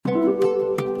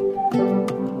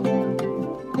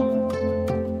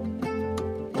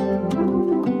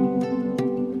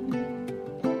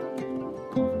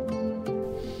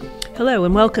Hello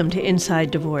and welcome to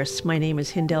Inside Divorce. My name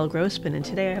is Hindel Grossman, and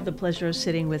today I have the pleasure of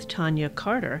sitting with Tonya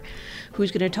Carter,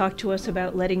 who's going to talk to us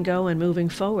about letting go and moving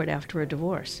forward after a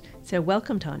divorce. So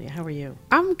welcome, Tonya. How are you?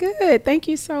 I'm good. Thank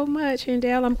you so much,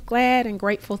 Hindel. I'm glad and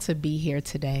grateful to be here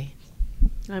today.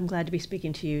 I'm glad to be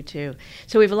speaking to you, too.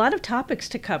 So we have a lot of topics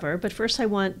to cover, but first I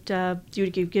want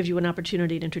you to give you an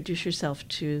opportunity to introduce yourself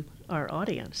to our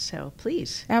audience. So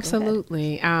please.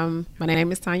 Absolutely. My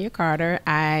name is Tonya Carter.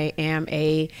 I am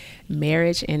a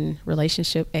marriage and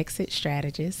relationship exit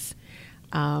strategist.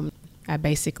 I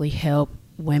basically help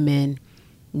women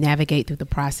navigate through the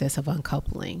process of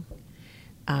uncoupling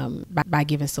by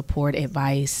giving support,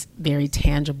 advice, very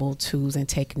tangible tools and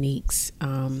techniques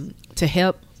to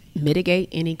help mitigate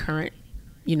any current,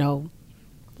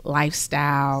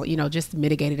 lifestyle, just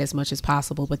mitigate it as much as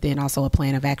possible, but then also a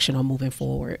plan of action on moving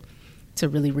forward to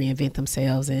really reinvent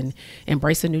themselves and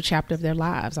embrace a new chapter of their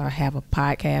lives. I have a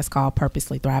podcast called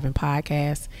Purposely Thriving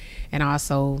Podcast, and I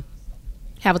also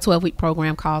have a 12-week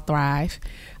program called Thrive,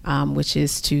 which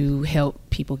is to help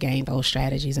people gain those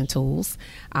strategies and tools.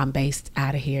 I'm based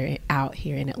out here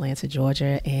in Atlanta,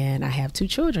 Georgia, and I have two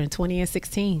children, 20 and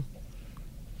 16.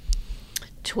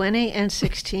 20 and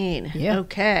 16. Yeah.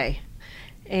 Okay.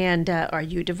 And are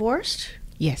you divorced?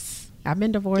 Yes. I've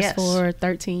been divorced for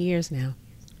 13 years now.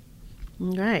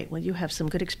 Right. Well, you have some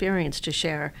good experience to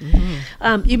share.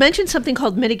 Mm-hmm. You mentioned something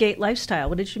called mitigate lifestyle.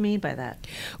 What did you mean by that?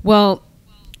 Well,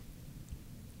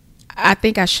 I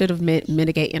think I should have meant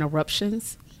mitigate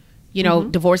interruptions.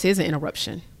 Divorce is an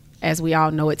interruption, as we all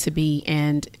know it to be,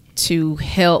 and to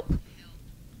help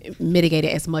mitigate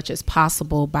it as much as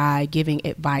possible by giving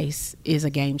advice is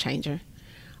a game changer.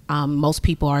 Most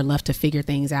people are left to figure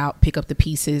things out, pick up the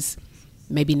pieces,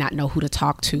 maybe not know who to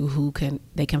talk to,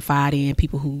 they confide in,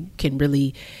 people who can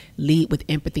really lead with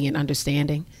empathy and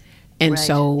understanding. And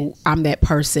so I'm that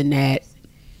person that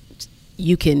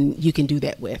you can do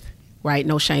that with, right?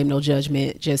 No shame, no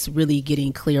judgment, just really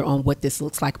getting clear on what this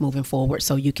looks like moving forward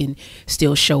so you can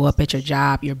still show up at your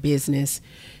job, your business,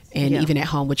 and even at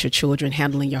home with your children,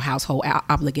 handling your household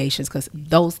obligations, because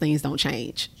those things don't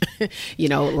change.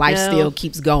 Life still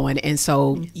keeps going. And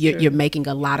so you're making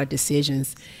a lot of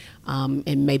decisions,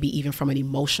 and maybe even from an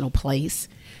emotional place.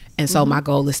 And so my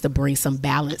goal is to bring some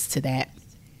balance to that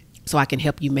so I can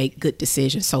help you make good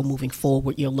decisions. So moving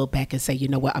forward, you'll look back and say, you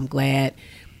know what, I'm glad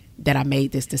that I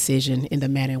made this decision in the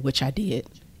manner in which I did.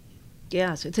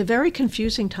 Yes, it's a very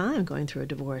confusing time going through a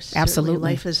divorce. Absolutely.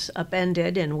 Certainly life is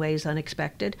upended in ways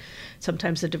unexpected.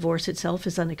 Sometimes the divorce itself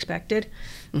is unexpected.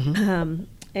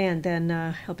 And then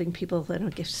helping people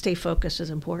stay focused is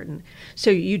important. So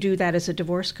you do that as a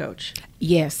divorce coach?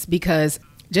 Yes, because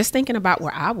just thinking about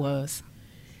where I was,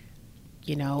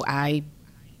 I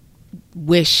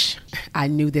wish I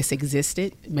knew this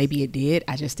existed. Maybe it did.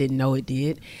 I just didn't know it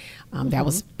did. That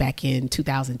was back in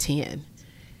 2010.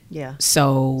 Yeah.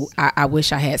 So I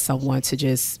wish I had someone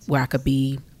where I could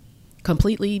be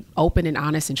completely open and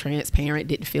honest and transparent,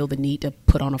 didn't feel the need to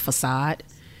put on a facade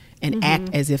and act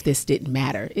as if this didn't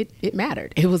matter. It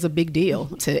mattered. It was a big deal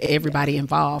to everybody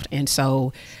involved. And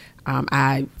so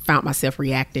I found myself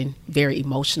reacting very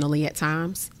emotionally at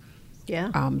times.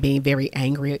 Yeah. Being very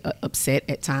angry, upset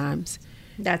at times.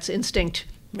 That's instinct,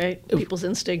 right? People's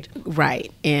instinct.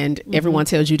 Right. And everyone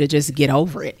tells you to just get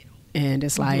over it. And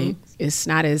it's like, it's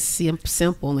not as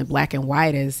simple and black and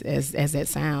white as that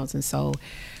sounds. And so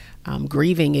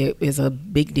grieving it is a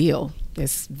big deal.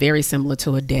 It's very similar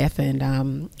to a death.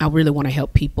 And I really want to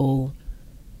help people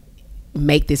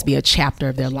make this be a chapter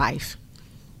of their life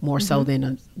more so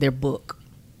than their book,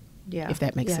 if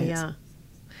that makes sense.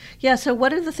 Yeah. So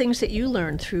what are the things that you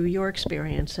learned through your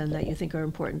experience and that you think are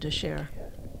important to share?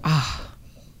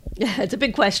 Yeah, it's a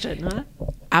big question, huh?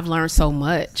 I've learned so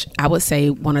much. I would say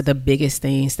one of the biggest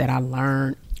things that I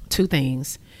learned, two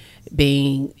things,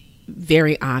 being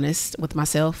very honest with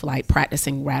myself, like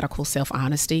practicing radical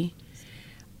self-honesty,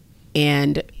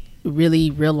 and really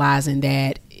realizing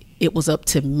that it was up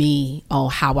to me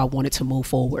on how I wanted to move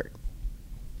forward.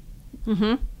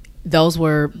 Those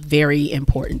were very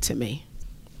important to me.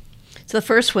 So the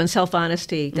first one,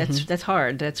 self-honesty, that's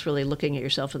hard. That's really looking at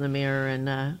yourself in the mirror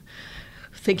and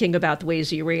thinking about the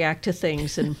ways you react to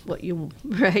things and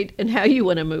and how you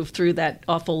want to move through that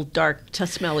awful, dark,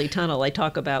 smelly tunnel I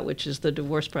talk about, which is the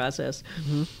divorce process.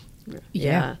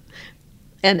 Yeah.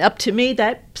 And up to me,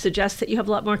 that suggests that you have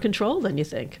a lot more control than you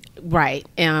think. Right.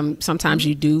 Sometimes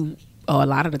you do, or a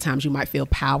lot of the times you might feel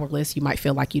powerless. You might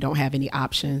feel like you don't have any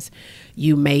options.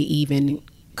 You may even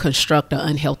construct an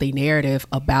unhealthy narrative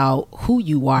about who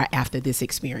you are after this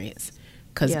experience.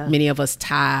 Because many of us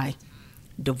tie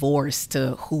divorce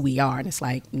to who we are. And it's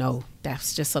like, no,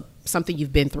 that's just a something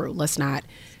you've been through. Let's not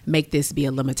make this be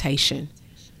a limitation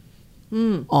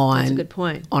that's a good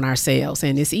point. on ourselves.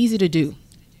 And it's easy to do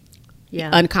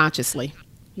unconsciously.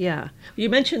 Yeah. You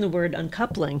mentioned the word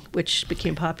uncoupling, which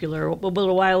became popular a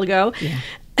little while ago. Yeah.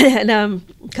 And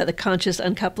the conscious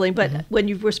uncoupling. But when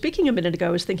you were speaking a minute ago, I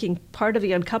was thinking part of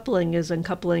the uncoupling is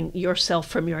uncoupling yourself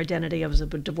from your identity as a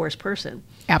divorced person.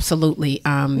 Absolutely.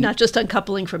 Not just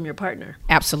uncoupling from your partner.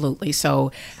 Absolutely.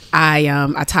 So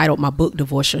I titled my book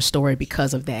Divorce Your Story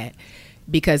because of that,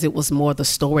 because it was more the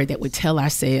story that we tell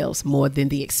ourselves more than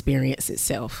the experience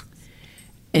itself.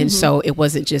 And so it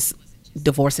wasn't just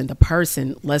divorcing the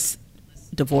person. Let's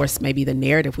divorce maybe the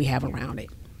narrative we have around it,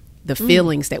 the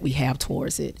feelings that we have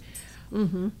towards it.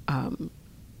 You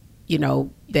know,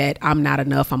 that I'm not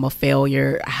enough, I'm a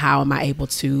failure. How am I able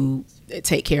to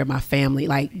take care of my family?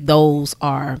 Like, those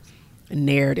are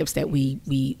narratives that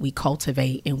we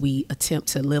cultivate, and we attempt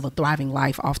to live a thriving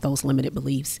life off those limited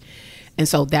beliefs. And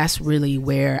so that's really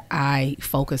where I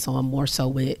focus on more so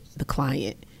with the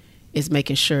client, is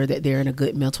making sure that they're in a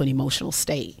good mental and emotional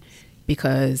state,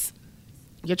 because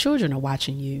your children are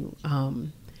watching you,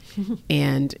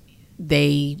 and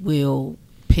they will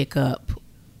pick up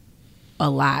a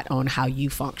lot on how you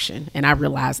function. And I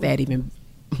realized that even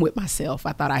with myself.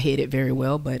 I thought I hid it very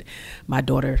well, but my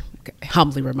daughter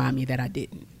humbly reminded me that I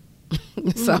didn't.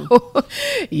 So,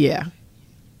 yeah.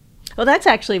 Well, that's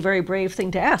actually a very brave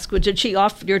thing to ask. Did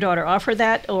your daughter offer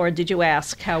that, or did you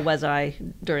ask, how was I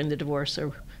during the divorce,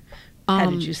 or how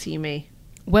did you see me?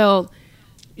 Well,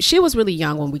 she was really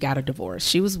young when we got a divorce.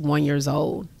 She was 1 year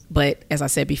old. But as I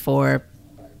said before,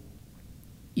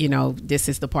 you know, this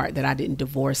is the part that I didn't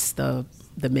divorce the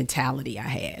mentality I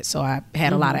had. So I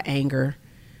had a lot of anger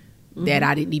that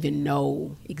I didn't even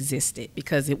know existed,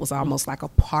 because it was almost like a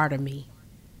part of me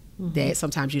that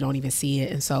sometimes you don't even see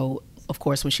it. And so, of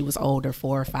course, when she was older,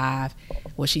 4 or 5,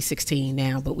 well, she's 16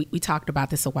 now, but we talked about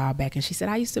this a while back, and she said,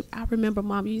 I remember,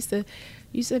 Mom, you used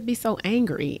to be so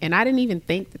angry. And I didn't even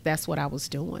think that that's what I was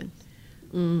doing.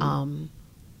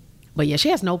 But yeah, she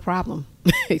has no problem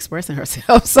expressing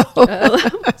herself. So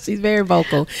she's very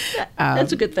vocal.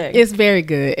 That's a good thing. It's very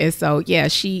good. And so, yeah,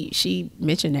 she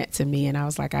mentioned that to me, and I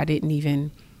was like, I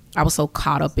was so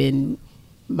caught up in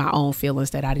my own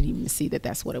feelings that I didn't even see that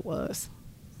that's what it was.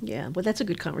 Yeah, well, that's a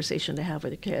good conversation to have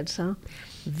with the kids, huh?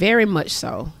 Very much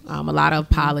so. A lot of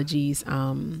apologies.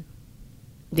 Then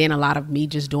a lot of me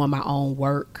just doing my own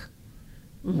work,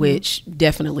 which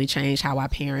definitely changed how I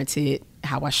parented,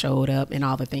 how I showed up, and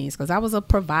all the things. Because I was a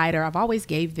provider. I've always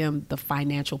gave them the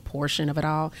financial portion of it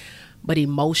all. But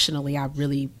emotionally, I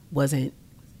really wasn't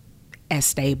as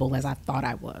stable as I thought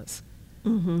I was.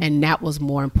 And that was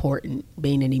more important,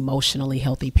 being an emotionally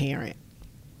healthy parent.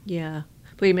 Yeah.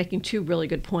 But you're making two really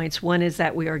good points. One is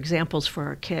that we are examples for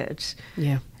our kids.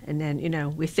 Yeah. And then, you know,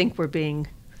 we think we're being,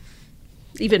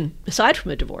 even aside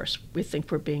from a divorce, we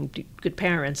think we're being good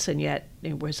parents, and yet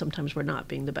sometimes we're not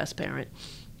being the best parent,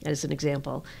 as an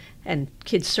example. And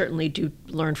kids certainly do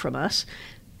learn from us.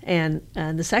 And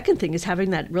the second thing is having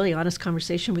that really honest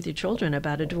conversation with your children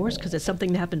about a divorce, because it's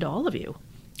something that happened to all of you.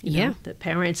 You know, the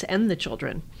parents and the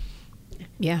children.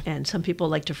 Yeah. And some people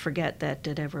like to forget that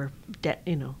the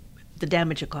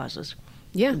damage it causes.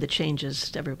 Yeah. And the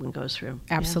changes everyone goes through.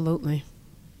 Absolutely.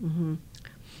 Yeah.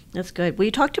 That's good. Well,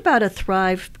 you talked about a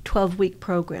Thrive 12-week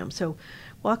program. So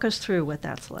walk us through what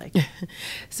that's like.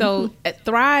 So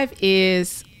Thrive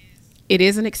is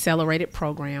an accelerated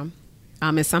program.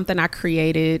 It's something I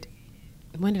created.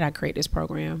 When did I create this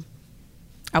program?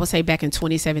 I would say back in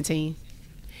 2017.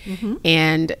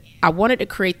 And I wanted to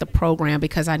create the program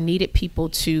because I needed people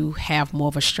to have more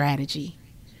of a strategy.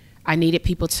 I needed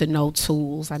people to know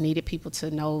tools. I needed people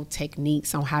to know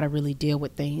techniques on how to really deal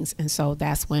with things. And so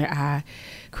that's when I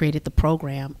created the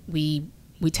program. We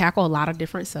tackle a lot of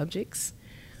different subjects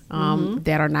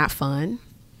that are not fun.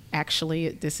 Actually,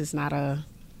 this is not I'm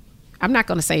not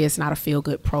going to say it's not a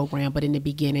feel-good program, but in the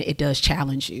beginning, it does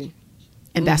challenge you.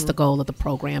 And that's the goal of the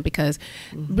program, because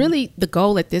really the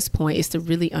goal at this point is to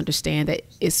really understand that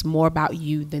it's more about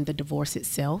you than the divorce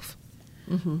itself.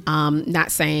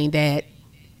 Not saying that,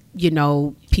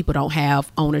 people don't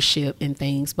have ownership in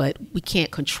things, but we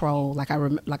can't control, like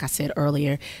I said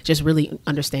earlier, just really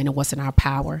understanding what's in our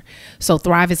power. So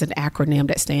Thrive is an acronym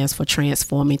that stands for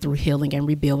Transforming Through Healing and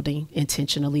Rebuilding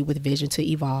Intentionally with Vision to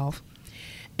Evolve.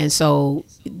 And so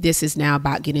this is now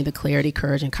about getting the clarity,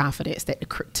 courage, and confidence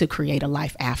to create a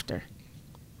life after.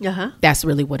 That's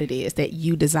really what it is, that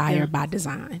you desire by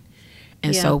design.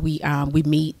 And so we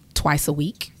meet twice a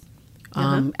week.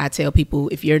 I tell people,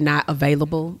 if you're not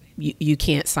available, you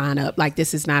can't sign up. Like,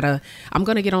 this is not I'm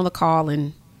going to get on the call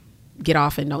and, get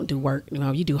off and don't do work.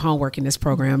 You do homework in this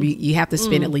program. You have to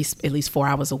spend at least 4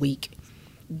 hours a week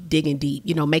digging deep,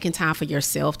 making time for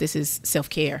yourself. This is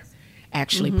self-care,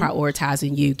 actually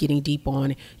prioritizing you, getting deep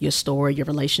on your story, your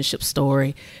relationship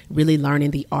story, really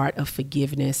learning the art of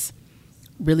forgiveness,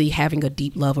 really having a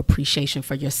deep love appreciation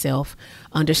for yourself,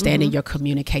 understanding your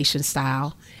communication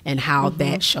style and how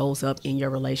that shows up in your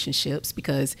relationships.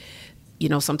 Because,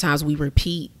 sometimes we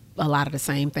repeat a lot of the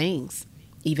same things,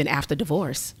 even after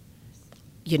divorce,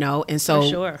 and so For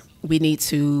sure. we need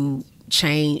to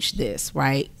change this,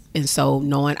 right? And so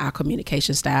knowing our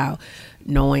communication style,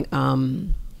 knowing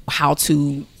how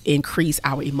to increase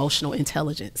our emotional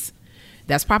intelligence.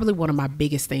 That's probably one of my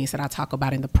biggest things that I talk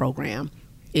about in the program,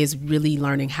 is really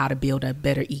learning how to build a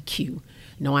better EQ,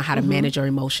 knowing how to manage your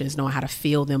emotions, knowing how to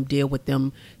feel them, deal with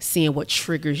them, seeing what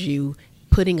triggers you,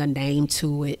 putting a name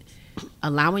to it,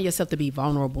 allowing yourself to be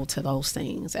vulnerable to those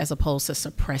things as opposed to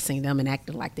suppressing them and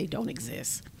acting like they don't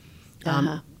exist.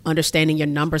 Understanding your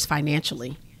numbers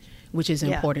financially, which is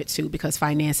important too, because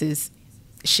finances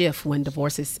shift when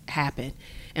divorces happen.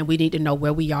 And we need to know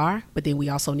where we are, but then we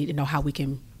also need to know how we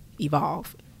can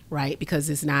evolve, right? Because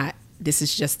this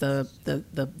is just the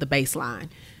baseline.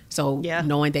 So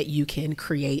knowing that you can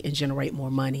create and generate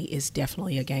more money is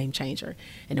definitely a game changer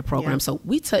in the program. So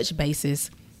we touch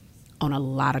bases on a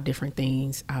lot of different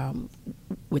things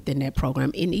within that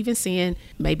program, and even seeing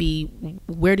maybe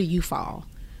where do you fall?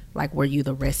 Like, were you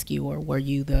the rescuer? Were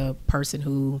you the person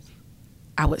who,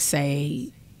 I would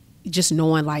say, just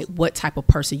knowing like what type of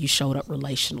person you showed up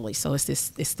relationally. So it's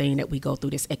this thing that we go through,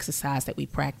 this exercise that we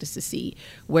practice to see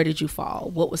where did you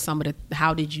fall? What was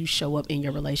how did you show up in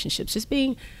your relationships? Just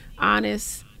being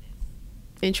honest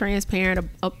and transparent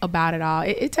about it all.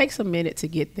 It takes a minute to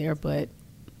get there, but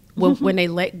when they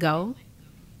let go,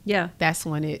 that's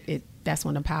when that's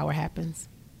when the power happens.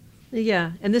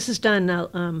 Yeah, and this is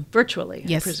done virtually,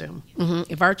 yes. I presume.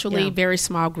 Virtually, very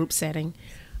small group setting.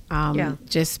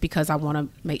 Just because I want to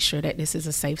make sure that this is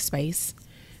a safe space.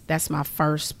 That's my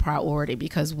first priority,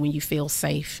 because when you feel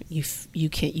safe, you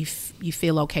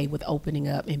feel okay with opening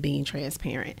up and being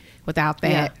transparent. Without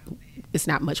that, it's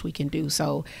not much we can do.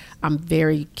 So I'm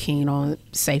very keen on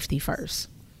safety first.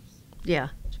 Yeah,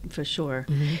 for sure.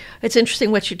 It's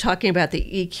interesting what you're talking about, the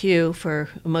EQ for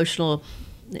emotional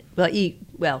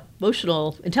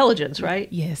intelligence,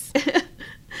 right? Yes.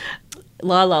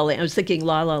 La La Land. I was thinking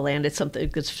La La Land. It's something,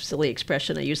 it's a silly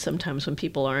expression I use sometimes when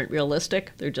people aren't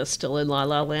realistic. They're just still in La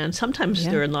La Land. Sometimes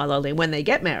they're in La La Land when they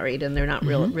get married and they're not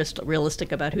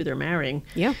realistic about who they're marrying.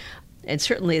 Yeah. And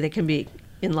certainly they can be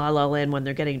in La La Land when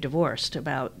they're getting divorced,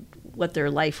 about what their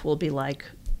life will be like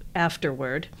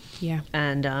afterward. Yeah.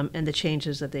 And the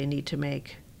changes that they need to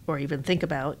make or even think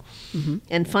about.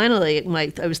 And finally,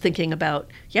 I was thinking about,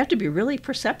 you have to be really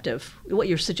perceptive. What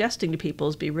you're suggesting to people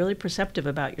is be really perceptive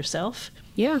about yourself.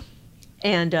 Yeah.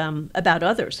 And about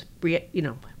others,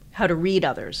 how to read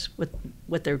others,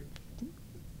 what their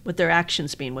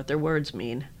actions mean, what their words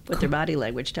mean, what their body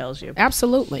language tells you.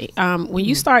 Absolutely. When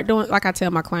you start doing, like I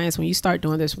tell my clients, when you start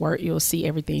doing this work, you'll see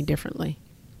everything differently.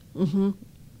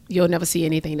 You'll never see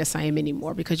anything the same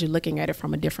anymore, because you're looking at it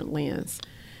from a different lens.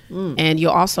 And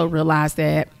you'll also realize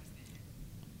that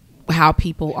how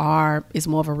people are is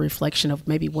more of a reflection of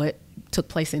maybe what took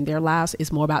place in their lives.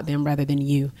 Is more about them rather than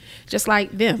you. Just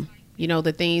like them,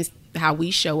 the things, how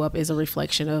we show up is a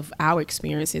reflection of our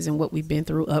experiences and what we've been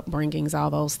through, upbringings, all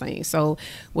those things. So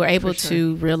we're able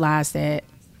to realize that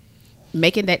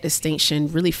making that distinction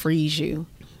really frees you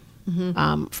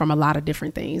from a lot of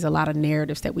different things, a lot of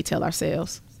narratives that we tell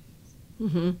ourselves.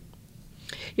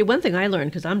 Yeah, one thing I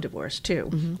learned, because I'm divorced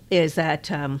too, is that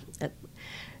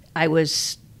I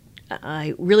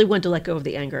really wanted to let go of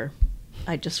the anger.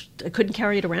 I couldn't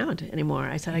carry it around anymore.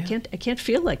 I said, I can't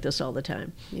feel like this all the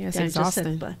time. Yeah, it's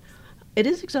exhausting. But it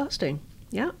is exhausting.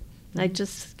 Yeah. I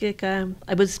just,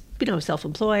 I was,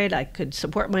 self-employed. I could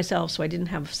support myself, so I didn't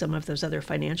have some of those other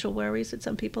financial worries that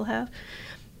some people have.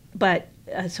 But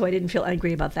so I didn't feel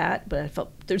angry about that, but I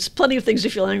felt there's plenty of things to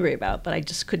feel angry about, but I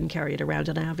just couldn't carry it around,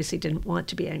 and I obviously didn't want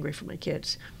to be angry for my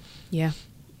kids. Yeah.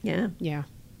 Yeah. Yeah.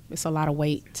 It's a lot of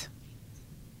weight.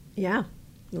 Yeah,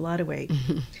 a lot of weight.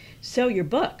 So your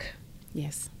book.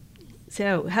 Yes.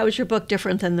 So how is your book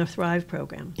different than the Thrive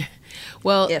program?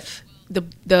 Well,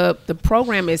 the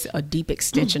program is a deep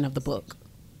extension of the book,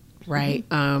 right?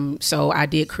 So I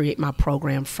did create my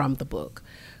program from the book,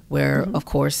 where, of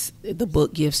course, the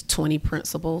book gives 20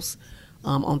 principles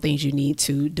on things you need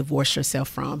to divorce yourself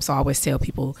from. So I always tell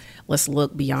people, let's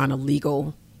look beyond a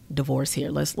legal divorce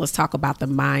here. Let's talk about the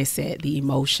mindset, the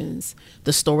emotions,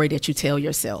 the story that you tell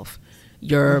yourself,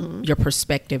 your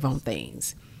perspective on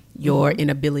things. your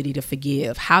inability to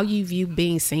forgive, how you view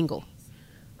being single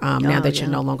now that you're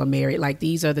no longer married. Like,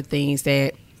 these are the things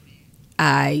that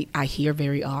I hear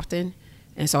very often.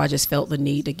 And so I just felt the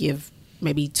need to give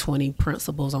maybe 20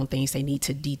 principles on things they need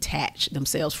to detach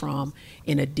themselves from,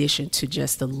 in addition to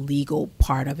just the legal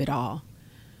part of it all.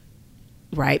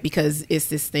 Right? Because it's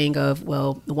this thing of,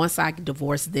 well, once I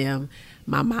divorce them,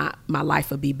 my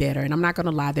life will be better. And I'm not going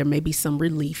to lie, there may be some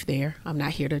relief there. I'm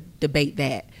not here to debate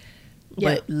that.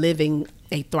 Yeah. But living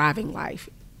a thriving life,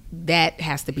 that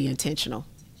has to be intentional.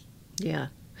 Yeah.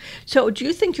 So do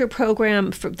you think your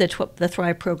program, for the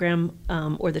Thrive program,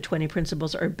 or the 20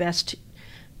 principles, are best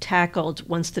tackled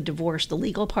once the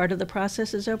legal part of the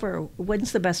process is over? Or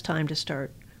when's the best time to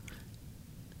start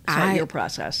your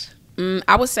process?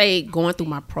 I would say going through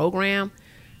my program,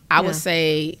 I would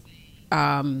say,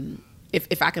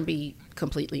 if I can be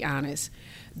completely honest,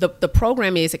 the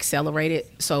program is accelerated.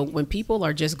 So when people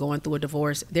are just going through a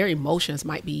divorce, their emotions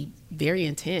might be very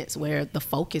intense, where the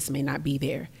focus may not be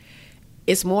there.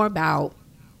 It's more about,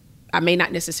 I may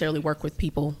not necessarily work with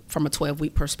people from a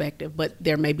 12-week perspective, but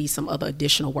there may be some other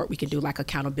additional work we can do, like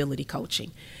accountability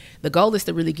coaching. The goal is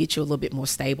to really get you a little bit more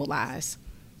stabilized,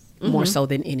 more so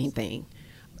than anything.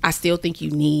 I still think you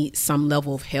need some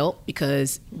level of help,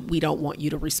 because we don't want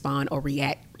you to respond or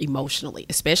react emotionally,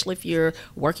 especially if you're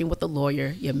working with a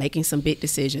lawyer, you're making some big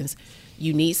decisions.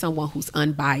 You need someone who's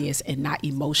unbiased and not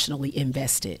emotionally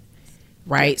invested.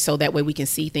 Right? So that way we can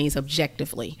see things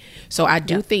objectively. So I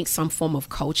do think some form of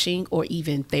coaching or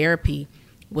even therapy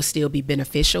will still be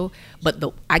beneficial, but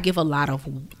I give a lot of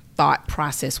thought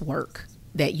process work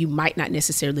that you might not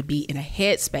necessarily be in a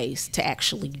headspace to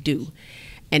actually do.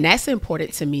 And that's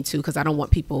important to me too, because I don't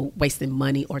want people wasting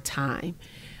money or time.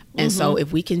 And so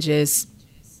if we can just,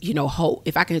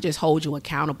 if I can just hold you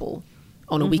accountable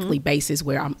on a weekly basis,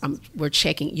 where you're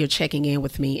checking in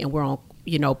with me, and we're on,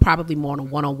 probably more on a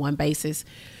one-on-one basis,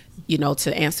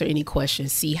 to answer any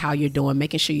questions, see how you're doing,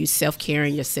 making sure you're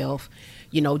self-caring yourself,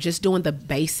 just doing the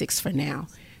basics for now,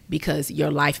 because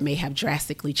your life may have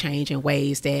drastically changed in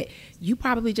ways that you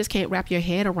probably just can't wrap your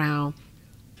head around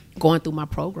going through my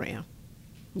program.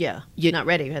 Yeah. You're not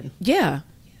ready. Yeah.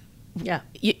 Yeah.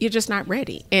 You're just not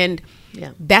ready. And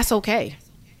that's okay.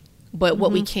 But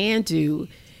what we can do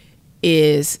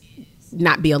is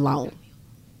not be alone.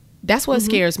 That's what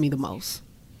scares me the most,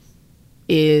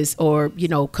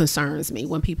 concerns me,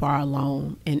 when people are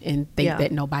alone and think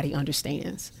that nobody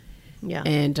understands. Yeah.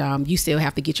 And you still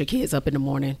have to get your kids up in the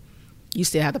morning. You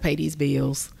still have to pay these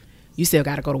bills. You still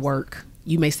got to go to work.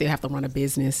 You may still have to run a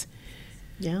business.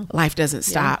 Yeah. Life doesn't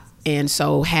stop. And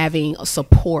so having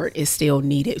support is still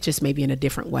needed, just maybe in a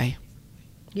different way.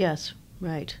 Yes,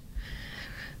 right.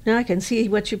 Now I can see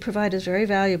what you provide is very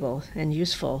valuable and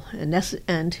useful and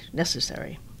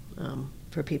necessary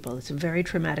for people. It's a very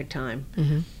traumatic time.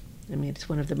 I mean, it's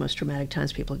one of the most traumatic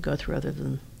times people go through, other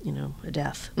than, a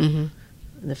death in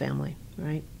the family,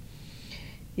 right?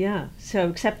 Yeah. So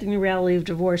accepting the reality of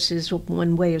divorce is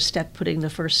one way of putting the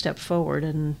first step forward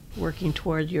and working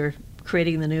toward your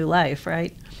creating the new life,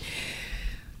 right?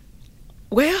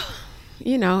 Well,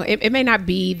 it may not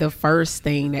be the first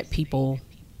thing that people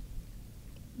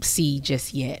see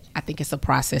just yet. I think it's a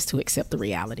process to accept the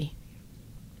reality.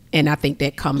 And I think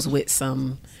that comes with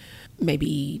some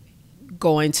maybe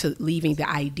leaving the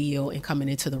ideal and coming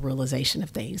into the realization of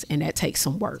things. And that takes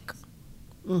some work.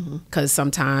 Because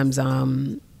sometimes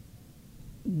when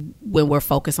we're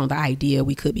focused on the idea,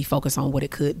 we could be focused on what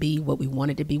it could be, what we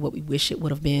want it to be, what we wish it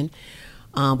would have been.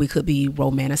 We could be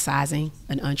romanticizing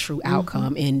an untrue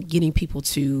outcome, and getting people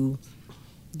to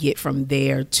get from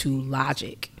there to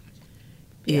logic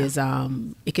is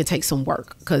it can take some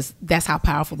work, because that's how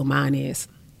powerful the mind is.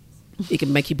 It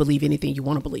can make you believe anything you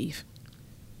want to believe.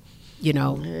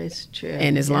 It's true.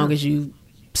 And as long as you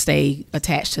stay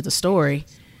attached to the story,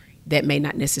 that may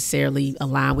not necessarily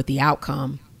align with the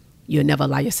outcome, you'll never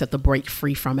allow yourself to break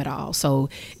free from it all. So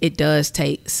it does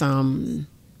take some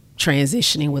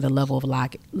transitioning with a level of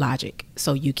logic,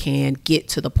 so you can get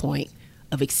to the point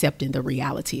of accepting the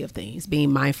reality of things,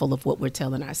 being mindful of what we're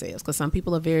telling ourselves. Because some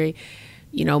people are very,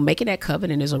 making that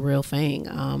covenant is a real thing.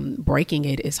 Breaking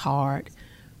it is hard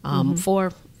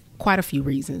for quite a few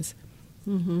reasons.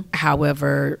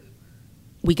 However,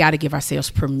 we got to give ourselves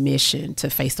permission to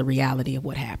face the reality of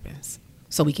what happens,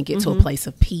 so we can get to a place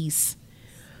of peace.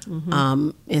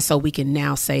 And so we can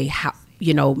now say how,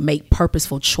 make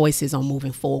purposeful choices on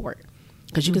moving forward.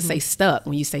 Because you can stay stuck.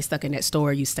 When you stay stuck in that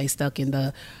story, you stay stuck in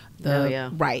the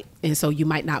right. And so you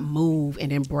might not move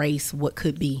and embrace what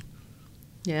could be.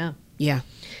 Yeah. Yeah.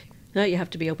 No, you have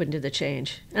to be open to the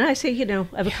change. And I say, I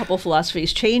have a couple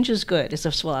philosophies. Change is good. It's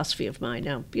a philosophy of mine.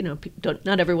 Now,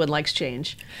 not everyone likes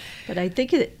change, but I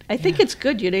think it's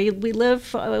good. We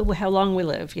live how long we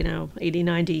live, 80,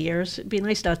 90 years. It'd be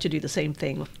nice not to do the same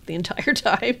thing the entire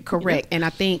time. Correct. And I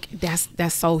think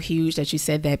that's so huge that you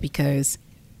said that, because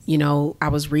I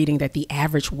was reading that the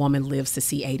average woman lives to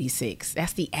see 86.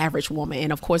 That's the average woman.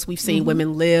 And of course, we've seen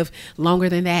women live longer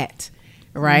than that,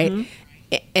 right?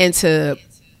 And to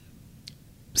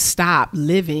stop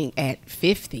living at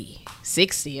 50,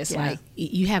 60, it's like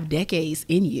you have decades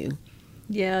in you.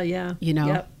 Yeah.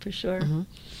 Yep, for sure.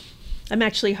 I'm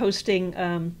actually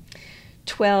hosting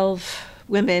 12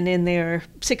 women in their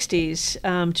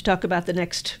 60s to talk about the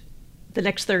next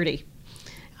 30.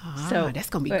 So that's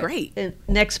going to be great.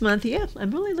 Next month,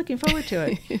 I'm really looking forward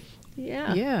to it.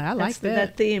 Yeah, I like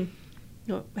that theme.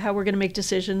 How we're going to make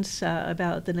decisions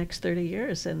about the next 30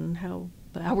 years and how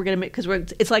we're going to make,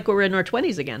 because it's like we're in our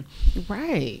 20s again.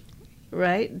 Right.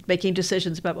 Making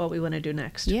decisions about what we want to do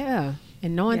next. Yeah.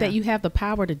 And knowing that you have the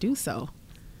power to do so.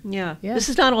 Yeah. This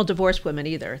is not all divorced women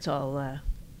either. It's all,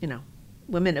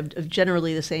 women of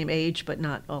generally the same age, but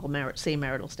not all same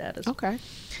marital status. Okay.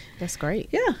 That's great.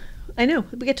 Yeah. I know.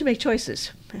 We get to make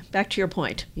choices. Back to your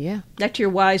point. Yeah. Back to your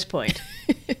wise point.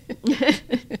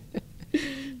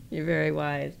 You're very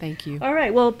wise. Thank you. All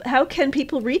right. Well, how can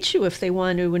people reach you if they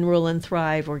want to enroll in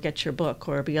Thrive or get your book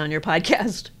or be on your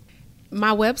podcast?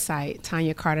 My website,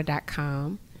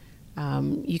 TonyaCarter.com.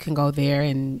 You can go there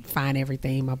and find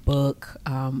everything, my book.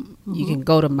 You can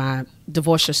go to my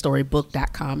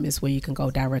divorceyourstorybook.com is where you can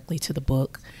go directly to the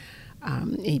book.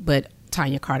 But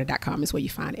TonyaCarter.com is where you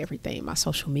find everything, my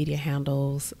social media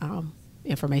handles,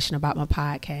 information about my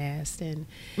podcast and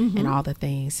all the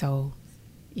things. So,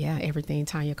 yeah, everything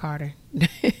Tonya Carter.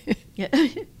 Yeah,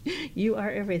 you are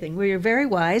everything. Well, you're very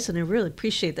wise, and I really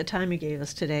appreciate the time you gave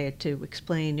us today to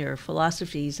explain your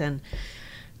philosophies and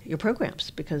your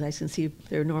programs, because I can see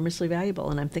they're enormously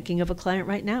valuable, and I'm thinking of a client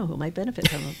right now who might benefit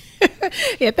from them.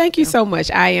 Yeah, thank you so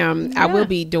much. I will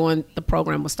be doing the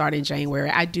program will start in January.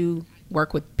 I do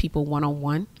work with people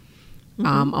one-on-one,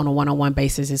 on a one-on-one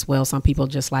basis as well. Some people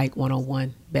just like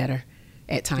one-on-one better.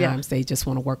 At times, they just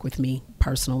want to work with me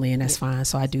personally, and that's fine.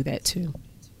 So I do that too.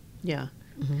 Yeah.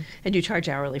 And you charge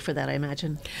hourly for that, I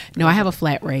imagine? No, I have a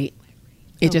flat rate.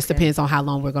 It just depends on how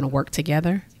long we're going to work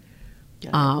together.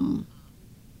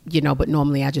 But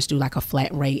normally I just do like a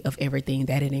flat rate of everything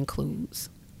that it includes.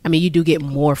 I mean, you do get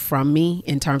more from me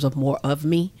in terms of more of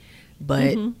me,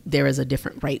 but there is a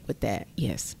different rate with that.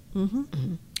 Yes. All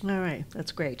right.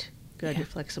 That's great. Good. You're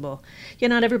flexible. Yeah.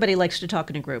 Not everybody likes to talk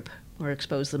in a group or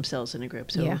expose themselves in a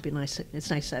group. So it would be nice.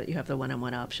 It's nice that you have the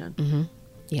one-on-one option.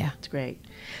 Yeah. It's great.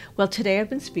 Well, today I've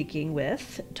been speaking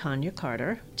with Tonya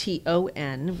Carter,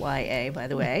 Tonya, by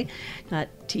the way, not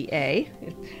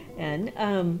T-A-N. And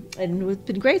it's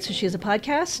been great. So she has a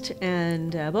podcast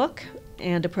and a book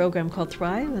and a program called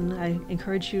Thrive, and I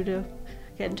encourage you to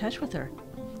get in touch with her.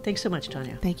 Thanks so much,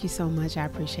 Tonya. Thank you so much. I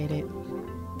appreciate it.